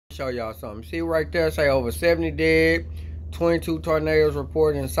show y'all something. See right there, say over 70 dead, 22 tornadoes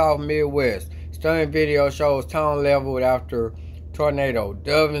reported in South Midwest. Stunning video shows town leveled after tornado.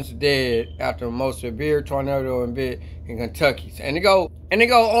 Dozens dead after the most severe tornado event in Kentucky. And it go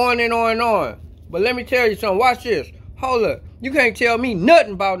on and on and on. But let me tell you something. Watch this. Hold up. You can't tell me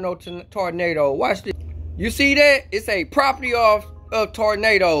nothing about no tornado. Watch this. You see that? It's a property of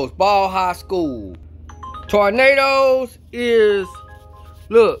tornadoes. Ball High School. Tornadoes is,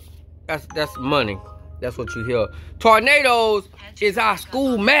 look, that's money. That's what you hear. Tornadoes is our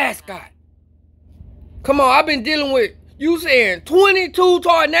school mascot. Come on, I've been dealing with, you saying 22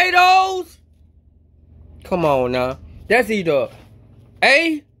 tornadoes? Come on now. That's either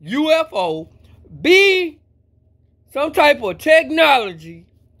A, UFO, B, some type of technology,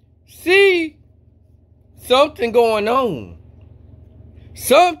 C, something going on.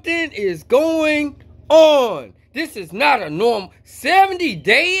 Something is going on. This is not a normal 70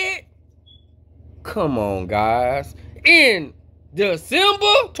 dead. Come on, guys. In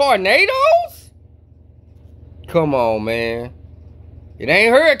December, tornadoes? Come on, man. It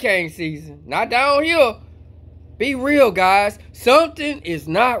ain't hurricane season. Not down here. Be real, guys. Something is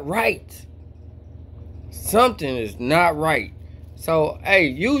not right. Something is not right. So, hey,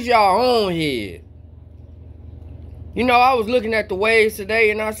 use your own head. You know, I was looking at the waves today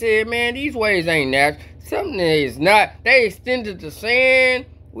and I said, man, these waves ain't natural. Something is not. They extended the sand.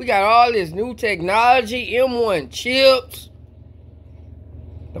 We got all this new technology, M1 chips.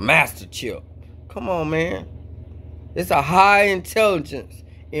 The master chip. Come on, man. It's a high intelligence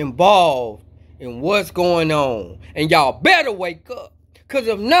involved in what's going on. And y'all better wake up. Because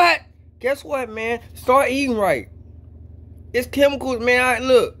if not, guess what, man? Start eating right. It's chemicals, man.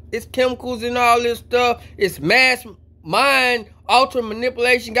 Look, it's chemicals and all this stuff. It's mass mind ultra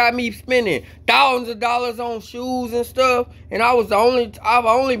manipulation. Got me spending thousands of dollars on shoes and stuff. And I've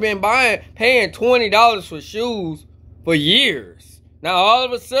only been paying $20 for shoes for years. Now all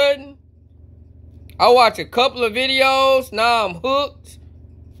of a sudden, I watch a couple of videos. Now I'm hooked.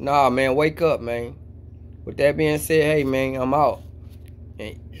 Nah, man, wake up, man. With that being said, hey, man, I'm out.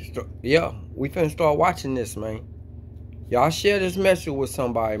 And yeah, we finna start watching this, man. Y'all share this message with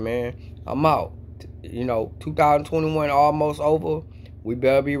somebody, man. I'm out. You know, 2021 almost over. We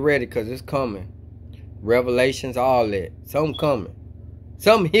better be ready because it's coming. Revelations, all that. Something coming.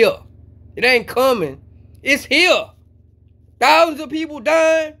 Something here. It ain't coming. It's here. Thousands of people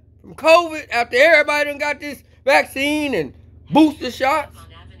dying from COVID after everybody done got this vaccine and booster shots.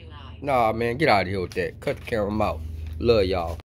 Nah, man, get out of here with that. Cut the camera out. Love y'all.